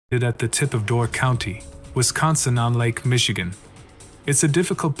at the tip of Door County, Wisconsin on Lake Michigan. It's a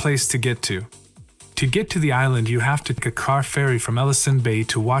difficult place to get to. To get to the island, you have to take a car ferry from Ellison Bay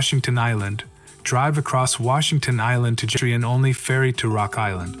to Washington Island, drive across Washington Island to Gentry, and only ferry to Rock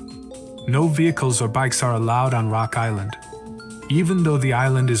Island. No vehicles or bikes are allowed on Rock Island. Even though the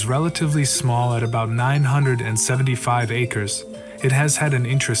island is relatively small at about 975 acres, it has had an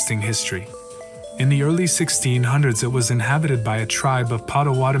interesting history. In the early 1600s, it was inhabited by a tribe of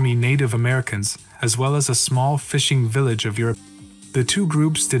Potawatomi Native Americans, as well as a small fishing village of Europe. The two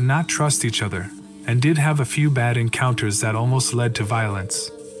groups did not trust each other, and did have a few bad encounters that almost led to violence,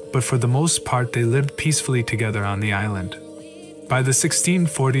 but for the most part they lived peacefully together on the island. By the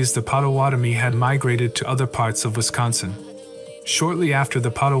 1640s, the Potawatomi had migrated to other parts of Wisconsin. Shortly after the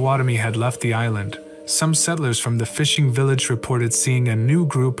Potawatomi had left the island, some settlers from the fishing village reported seeing a new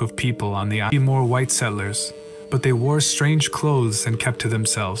group of people on the island. More white settlers, but they wore strange clothes and kept to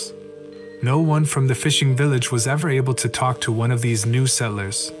themselves. No one from the fishing village was ever able to talk to one of these new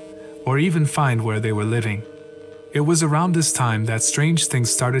settlers, or even find where they were living. It was around this time that strange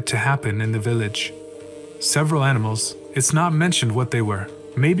things started to happen in the village. Several animals, it's not mentioned what they were,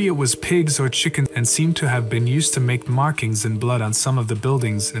 maybe it was pigs or chickens, and seemed to have been used to make markings in blood on some of the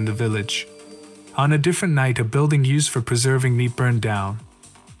buildings in the village. On a different night, a building used for preserving meat burned down.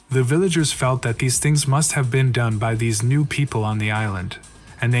 The villagers felt that these things must have been done by these new people on the island,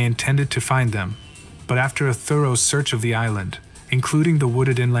 and they intended to find them. But after a thorough search of the island, including the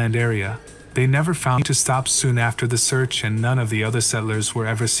wooded inland area, they never found to stop soon after the search, and none of the other settlers were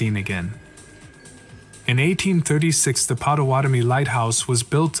ever seen again. In 1836, the Potawatomi Lighthouse was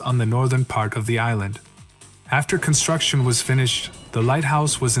built on the northern part of the island. After construction was finished, the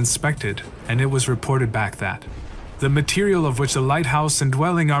lighthouse was inspected, and it was reported back that the material of which the lighthouse and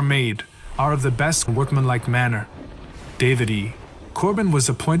dwelling are made are of the best workmanlike manner. David E. Corbin was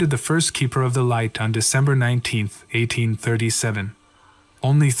appointed the first keeper of the light on December 19, 1837.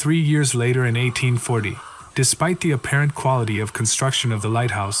 Only 3 years later, in 1840, despite the apparent quality of construction of the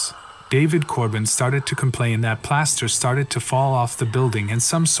lighthouse, David Corbin started to complain that plaster started to fall off the building and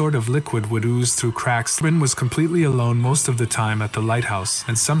some sort of liquid would ooze through cracks. Corbin was completely alone most of the time at the lighthouse,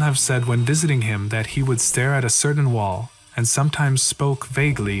 and some have said when visiting him that he would stare at a certain wall and sometimes spoke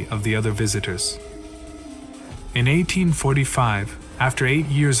vaguely of the other visitors. In 1845, after 8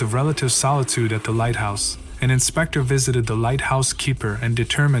 years of relative solitude at the lighthouse, an inspector visited the lighthouse keeper and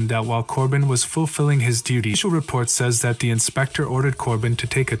determined that while Corbin was fulfilling his duty, the official report says that the inspector ordered Corbin to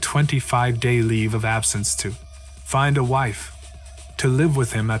take a 25-day leave of absence to find a wife to live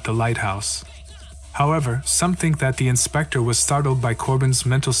with him at the lighthouse. However, some think that the inspector was startled by Corbin's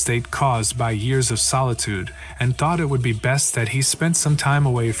mental state caused by years of solitude and thought it would be best that he spent some time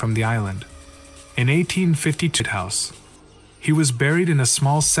away from the island. In 1852, he was buried in a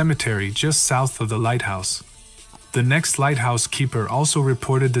small cemetery just south of the lighthouse. The next lighthouse keeper also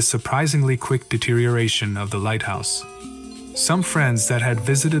reported the surprisingly quick deterioration of the lighthouse. Some friends that had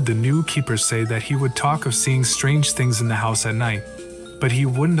visited the new keeper say that he would talk of seeing strange things in the house at night, but he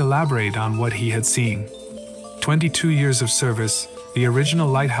wouldn't elaborate on what he had seen. 22 years of service, the original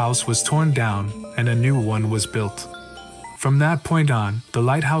lighthouse was torn down and a new one was built. From that point on, the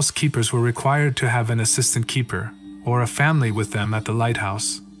lighthouse keepers were required to have an assistant keeper, or a family with them at the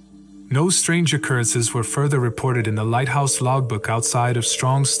lighthouse. No strange occurrences were further reported in the lighthouse logbook outside of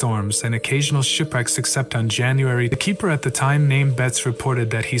strong storms and occasional shipwrecks, except on January. The keeper at the time, named Betts, reported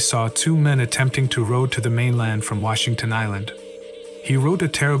that he saw 2 men attempting to row to the mainland from Washington Island. He wrote a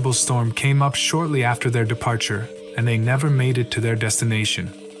terrible storm came up shortly after their departure, and they never made it to their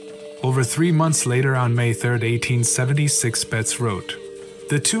destination. Over 3 months later, on May 3, 1876, Betts wrote,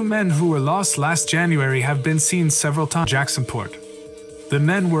 "The 2 men who were lost last January have been seen several times in Jacksonport. The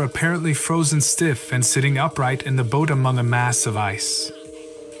men were apparently frozen stiff and sitting upright in the boat among a mass of ice.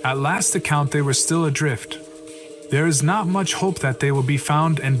 At last account they were still adrift. There is not much hope that they will be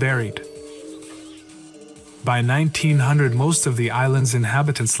found and buried." By 1900, most of the island's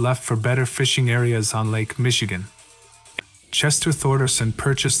inhabitants left for better fishing areas on Lake Michigan. Chester Thordarson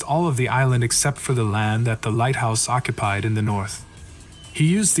purchased all of the island except for the land that the lighthouse occupied in the north. He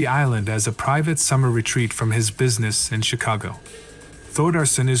used the island as a private summer retreat from his business in Chicago.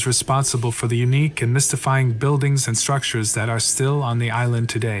 Thordarson is responsible for the unique and mystifying buildings and structures that are still on the island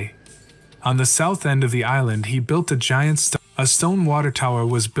today. On the south end of the island, he built a giant a stone water tower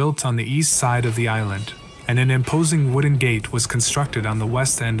was built on the east side of the island, and an imposing wooden gate was constructed on the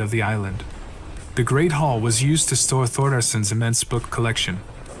west end of the island. The Great Hall was used to store Thordarson's immense book collection.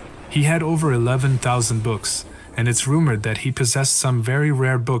 He had over 11,000 books, and it's rumored that he possessed some very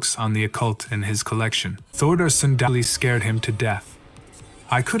rare books on the occult in his collection. Thordarson doubtless scared him to death.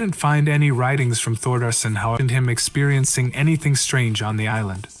 I couldn't find any writings from Thordarson how him experiencing anything strange on the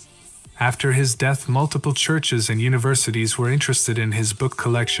island. After his death, multiple churches and universities were interested in his book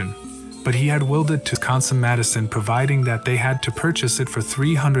collection, but he had willed it to Wisconsin-Madison, providing that they had to purchase it for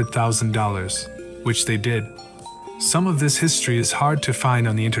 $300,000, which they did. Some of this history is hard to find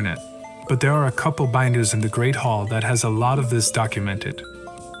on the internet, but there are a couple binders in the Great Hall that has a lot of this documented.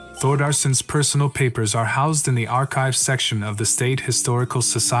 Thordarson's personal papers are housed in the archives section of the State Historical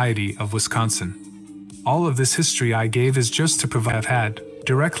Society of Wisconsin. All of this history I gave is just to provide I've had,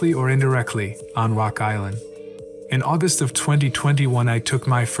 directly or indirectly, on Rock Island. In August of 2021 I took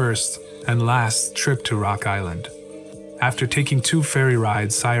my first and last trip to Rock Island. After taking 2 ferry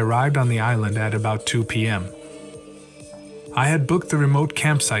rides, I arrived on the island at about 2 p.m. I had booked the remote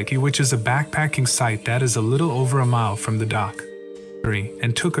campsite, which is a backpacking site that is a little over a mile from the dock,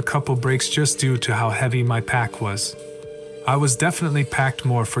 and took a couple breaks just due to how heavy my pack was. I was definitely packed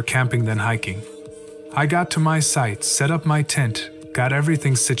more for camping than hiking. I got to my site, set up my tent, got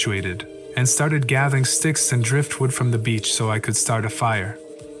everything situated, and started gathering sticks and driftwood from the beach so I could start a fire.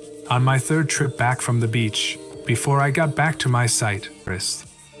 On my 3rd trip back from the beach, before I got back to my site,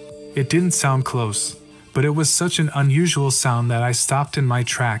 it didn't sound close, but it was such an unusual sound that I stopped in my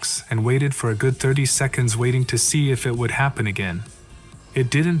tracks and waited for a good 30 seconds waiting to see if it would happen again. It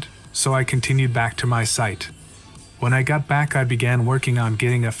didn't, so I continued back to my site. When I got back, I began working on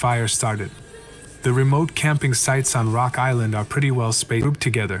getting a fire started. The remote camping sites on Rock Island are pretty well spaced grouped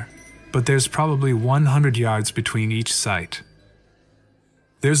together, but there's probably 100 yards between each site.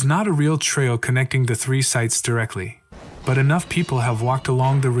 There's not a real trail connecting the 3 sites directly, but enough people have walked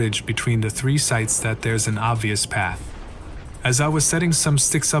along the ridge between the 3 sites that there's an obvious path. As I was setting some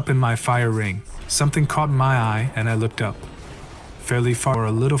sticks up in my fire ring, something caught my eye and I looked up. Fairly far or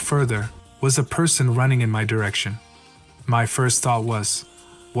a little further was a person running in my direction. My first thought was,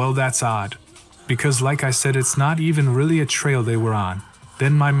 well, that's odd, because like I said, it's not even really a trail they were on.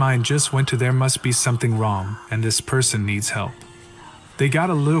 Then my mind just went to there must be something wrong and this person needs help. They got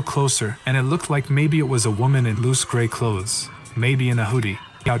a little closer and it looked like maybe it was a woman in loose gray clothes, maybe in a hoodie,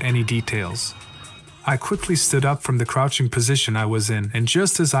 without any details. I quickly stood up from the crouching position I was in, and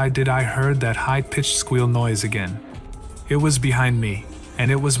just as I did, I heard that high-pitched squeal noise again. It was behind me, and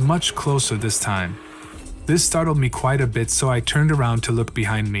it was much closer this time. This startled me quite a bit, so I turned around to look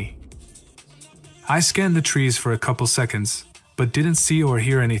behind me. I scanned the trees for a couple seconds, but didn't see or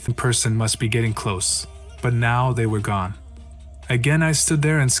hear anything. The person must be getting close, but now they were gone. Again I stood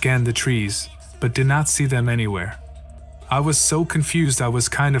there and scanned the trees, but did not see them anywhere. I was so confused I was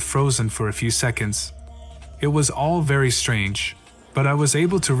kind of frozen for a few seconds. It was all very strange, but I was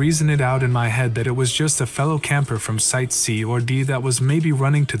able to reason it out in my head that it was just a fellow camper from Site C or D that was maybe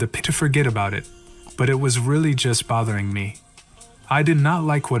running to the pit to forget about it, but it was really just bothering me. I did not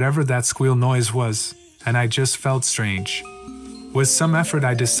like whatever that squeal noise was, and I just felt strange. With some effort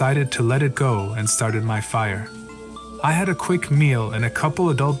I decided to let it go and started my fire. I had a quick meal and a couple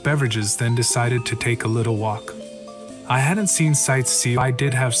adult beverages, then decided to take a little walk. I hadn't seen Site C. I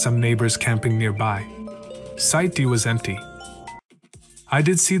did have some neighbors camping nearby. Site D was empty. I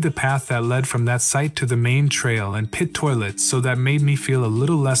did see the path that led from that site to the main trail and pit toilet, so that made me feel a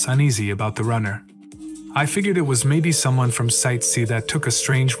little less uneasy about the runner. I figured it was maybe someone from Site C that took a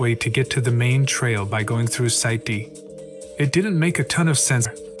strange way to get to the main trail by going through Site D. It didn't make a ton of sense.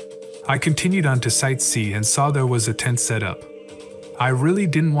 I continued on to Site C and saw there was a tent set up. I really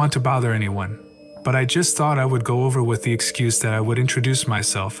didn't want to bother anyone, but I just thought I would go over with the excuse that I would introduce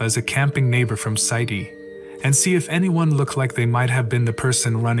myself as a camping neighbor from Site E, and see if anyone looked like they might have been the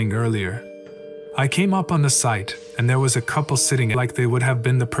person running earlier. I came up on the site, and there was a couple sitting like they would have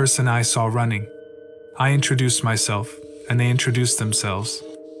been the person I saw running. I introduced myself, and they introduced themselves.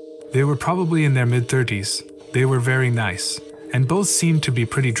 They were probably in their mid-30s. They were very nice, and both seemed to be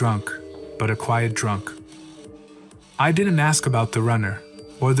pretty drunk, but a quiet drunk. I didn't ask about the runner,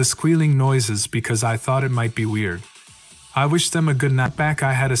 or the squealing noises, because I thought it might be weird. I wished them a good night. Back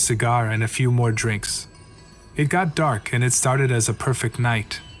I had a cigar and a few more drinks. It got dark and it started as a perfect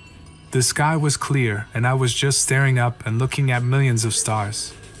night. The sky was clear and I was just staring up and looking at millions of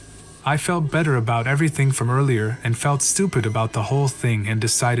stars. I felt better about everything from earlier and felt stupid about the whole thing and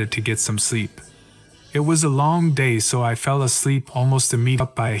decided to get some sleep. It was a long day, so I fell asleep almost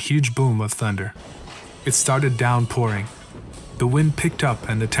immediately by a huge boom of thunder. It started downpouring. The wind picked up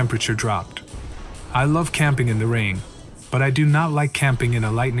and the temperature dropped. I love camping in the rain, but I do not like camping in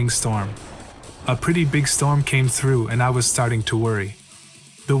a lightning storm. A pretty big storm came through and I was starting to worry.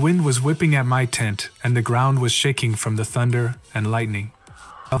 The wind was whipping at my tent and the ground was shaking from the thunder and lightning.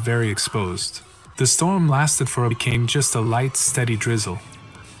 I felt very exposed. The storm lasted for became just a light, steady drizzle.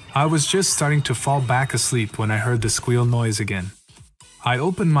 I was just starting to fall back asleep when I heard the squeal noise again. I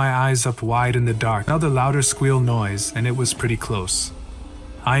opened my eyes up wide in the dark, another louder squeal noise, and it was pretty close.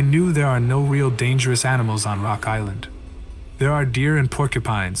 I knew there are no real dangerous animals on Rock Island. There are deer and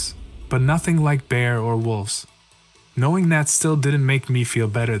porcupines, but nothing like bear or wolves. Knowing that still didn't make me feel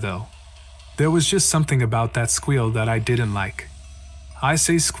better though. There was just something about that squeal that I didn't like. I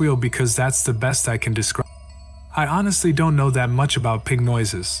say squeal because that's the best I can describe. I honestly don't know that much about pig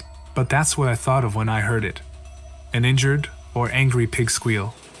noises, but that's what I thought of when I heard it. An injured or angry pig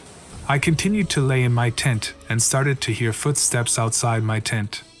squeal. I continued to lay in my tent and started to hear footsteps outside my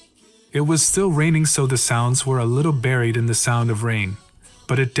tent. It was still raining, so the sounds were a little buried in the sound of rain,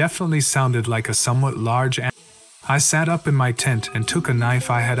 but it definitely sounded like a somewhat large animal. I sat up in my tent and took a knife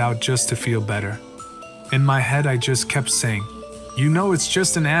I had out just to feel better. In my head I just kept saying, "You know it's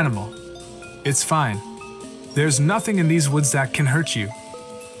just an animal. It's fine. There's nothing in these woods that can hurt you."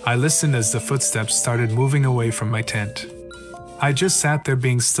 I listened as the footsteps started moving away from my tent. I just sat there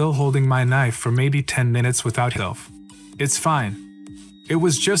being still, holding my knife for maybe 10 minutes without help. "It's fine. It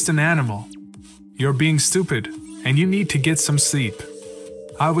was just an animal. You're being stupid, and you need to get some sleep."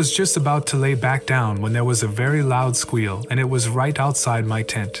 I was just about to lay back down when there was a very loud squeal, and it was right outside my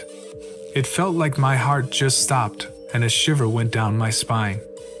tent. It felt like my heart just stopped, and a shiver went down my spine.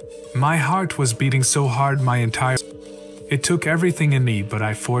 My heart was beating so hard my entire... It took everything in me, but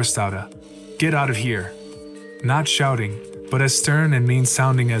I forced out a, "Get out of here." Not shouting, but as stern and mean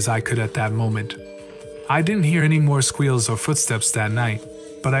sounding as I could at that moment. I didn't hear any more squeals or footsteps that night,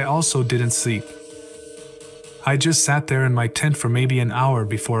 but I also didn't sleep. I just sat there in my tent for maybe an hour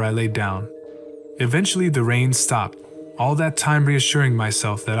before I laid down. Eventually the rain stopped, all that time reassuring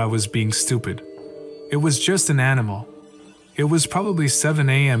myself that I was being stupid. It was just an animal. It was probably 7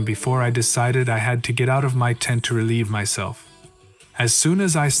 a.m. before I decided I had to get out of my tent to relieve myself. As soon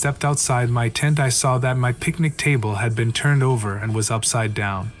as I stepped outside my tent, I saw that my picnic table had been turned over and was upside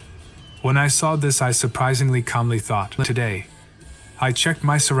down. When I saw this, I surprisingly calmly thought, "Today." I checked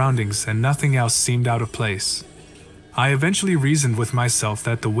my surroundings and nothing else seemed out of place. I eventually reasoned with myself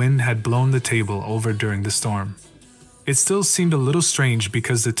that the wind had blown the table over during the storm. It still seemed a little strange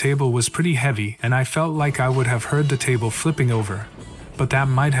because the table was pretty heavy and I felt like I would have heard the table flipping over, but that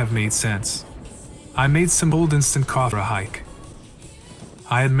might have made sense. I made some cold instant coffee for a hike.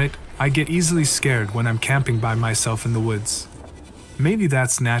 I admit, I get easily scared when I'm camping by myself in the woods. Maybe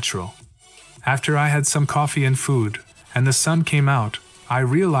that's natural. After I had some coffee and food, and the sun came out, I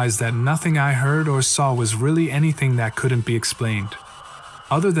realized that nothing I heard or saw was really anything that couldn't be explained.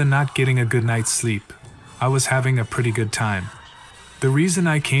 Other than not getting a good night's sleep, I was having a pretty good time. The reason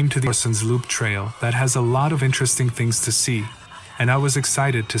I came to the Orson's Loop Trail that has a lot of interesting things to see, and I was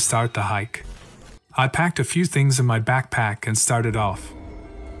excited to start the hike. I packed a few things in my backpack and started off.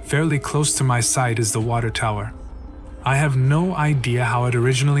 Fairly close to my site is the water tower. I have no idea how it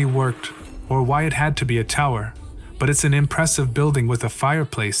originally worked or why it had to be a tower, but it's an impressive building with a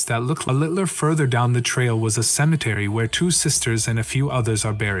fireplace that looked a little further down the trail was a cemetery where 2 sisters and a few others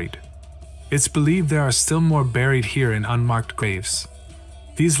are buried. It's believed there are still more buried here in unmarked graves.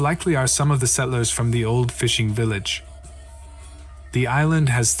 These likely are some of the settlers from the old fishing village. The island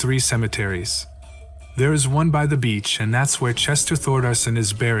has 3 cemeteries. There is one by the beach, and that's where Chester Thordarson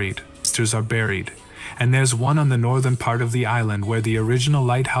is buried. Sisters are buried. And there's one on the northern part of the island where the original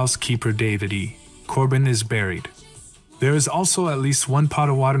lighthouse keeper David E. Corbin is buried. There is also at least one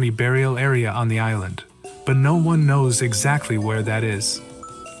Potawatomi burial area on the island, but no one knows exactly where that is.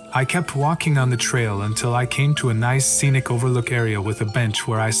 I kept walking on the trail until I came to a nice scenic overlook area with a bench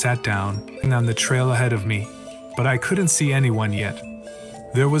where I sat down on the trail ahead of me, but I couldn't see anyone yet.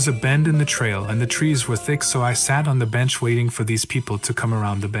 There was a bend in the trail and the trees were thick, so I sat on the bench waiting for these people to come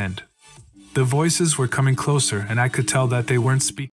around the bend. The voices were coming closer and I could tell that they weren't speaking.